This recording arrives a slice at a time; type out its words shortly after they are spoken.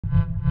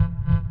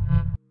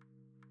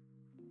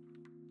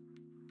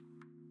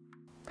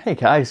Hey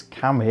guys,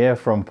 Cam here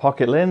from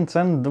Pocket-lint,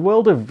 and the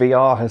world of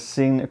VR has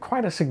seen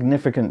quite a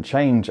significant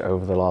change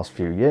over the last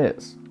few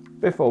years.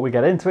 Before we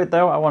get into it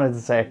though, I wanted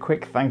to say a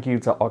quick thank you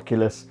to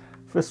Oculus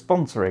for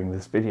sponsoring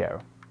this video.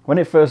 When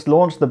it first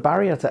launched, the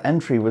barrier to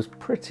entry was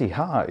pretty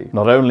high.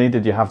 Not only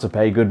did you have to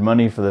pay good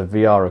money for the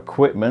VR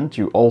equipment,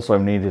 you also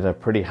needed a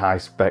pretty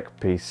high-spec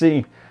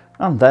PC,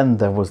 and then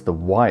there was the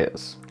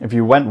wires. If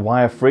you went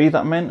wire-free,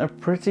 that meant a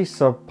pretty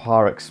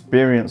subpar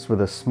experience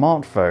with a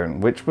smartphone,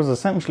 which was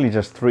essentially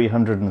just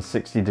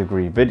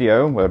 360-degree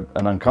video,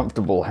 an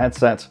uncomfortable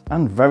headset,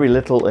 and very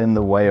little in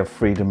the way of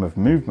freedom of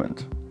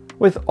movement.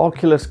 With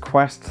Oculus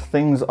Quest,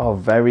 things are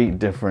very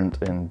different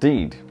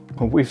indeed.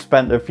 We've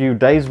spent a few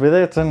days with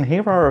it, and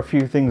here are a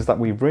few things that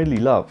we really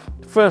love.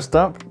 First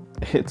up,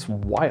 it's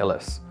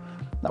wireless.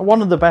 Now,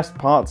 one of the best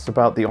parts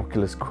about the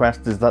Oculus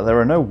Quest is that there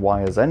are no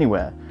wires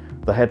anywhere.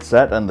 The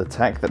headset and the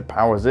tech that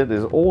powers it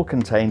is all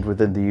contained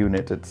within the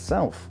unit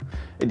itself.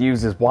 It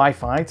uses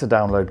Wi-Fi to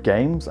download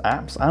games,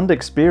 apps, and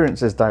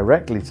experiences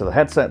directly to the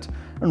headset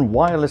and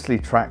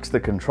wirelessly tracks the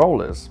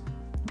controllers.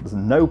 There's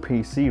no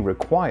PC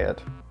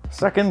required.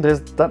 Second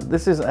is that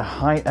this is a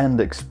high-end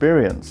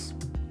experience.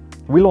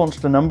 We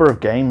launched a number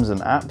of games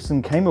and apps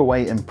and came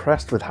away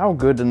impressed with how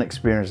good an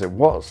experience it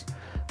was.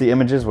 The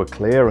images were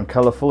clear and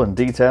colourful and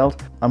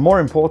detailed, and more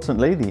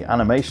importantly, the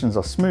animations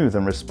are smooth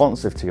and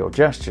responsive to your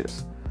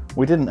gestures.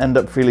 We didn't end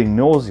up feeling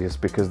nauseous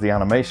because the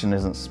animation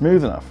isn't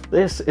smooth enough.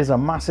 This is a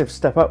massive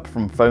step up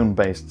from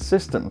phone-based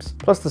systems.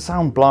 Plus the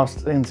sound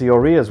blasts into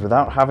your ears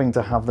without having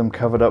to have them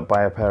covered up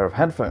by a pair of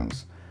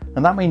headphones.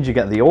 And that means you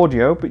get the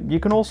audio, but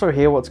you can also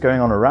hear what's going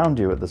on around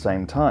you at the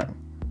same time.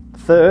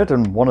 Third,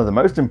 and one of the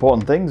most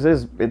important things,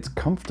 is it's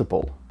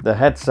comfortable. The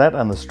headset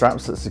and the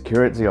straps that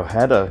secure it to your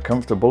head are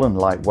comfortable and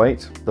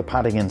lightweight. The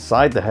padding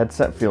inside the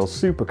headset feels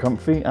super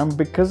comfy, and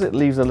because it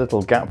leaves a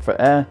little gap for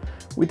air,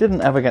 we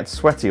didn't ever get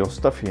sweaty or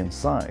stuffy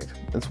inside.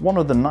 It's one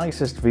of the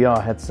nicest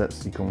VR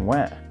headsets you can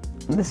wear.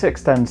 And this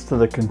extends to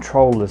the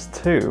controllers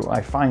too.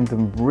 I find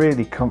them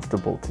really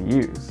comfortable to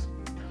use.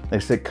 They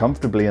sit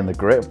comfortably in the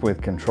grip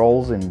with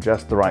controls in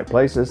just the right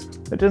places.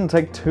 It didn't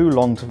take too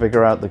long to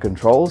figure out the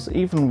controls,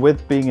 even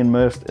with being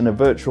immersed in a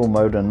virtual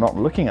mode and not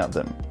looking at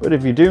them. But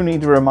if you do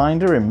need a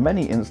reminder, in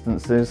many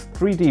instances,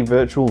 3D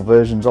virtual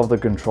versions of the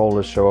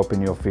controllers show up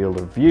in your field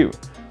of view,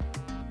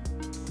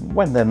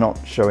 when they're not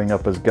showing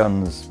up as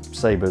guns,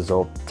 sabers,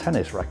 or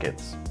tennis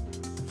rackets.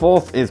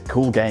 Fourth is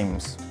cool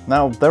games.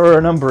 Now, there are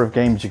a number of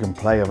games you can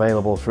play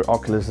available through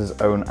Oculus's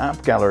own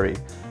app gallery.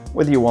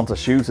 Whether you want to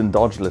shoot and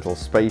dodge little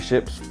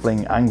spaceships,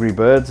 fling Angry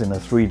Birds in a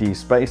 3D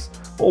space,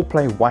 or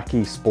play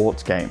wacky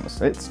sports games,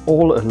 it's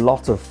all a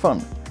lot of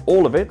fun.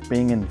 All of it,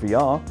 being in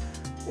VR,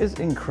 is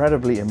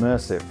incredibly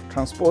immersive,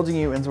 transporting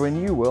you into a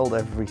new world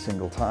every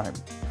single time.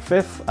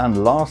 Fifth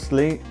and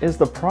lastly is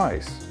the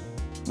price.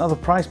 Now, the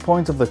price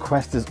point of the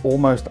Quest is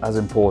almost as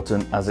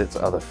important as its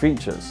other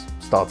features.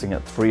 Starting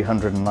at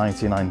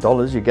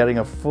 $399, you're getting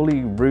a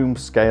fully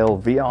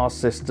room-scale VR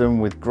system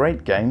with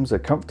great games, a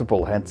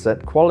comfortable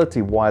headset,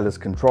 quality wireless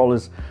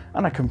controllers,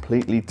 and a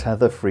completely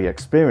tether-free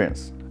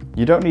experience.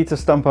 You don't need to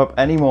stump up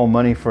any more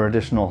money for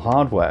additional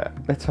hardware.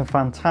 It's a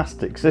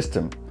fantastic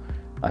system.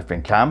 I've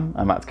been Cam.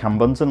 I'm at Cam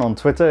Bunton on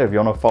Twitter if you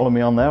want to follow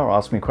me on there or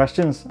ask me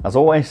questions. As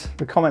always,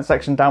 the comment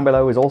section down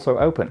below is also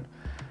open.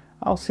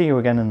 I'll see you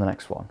again in the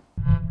next one.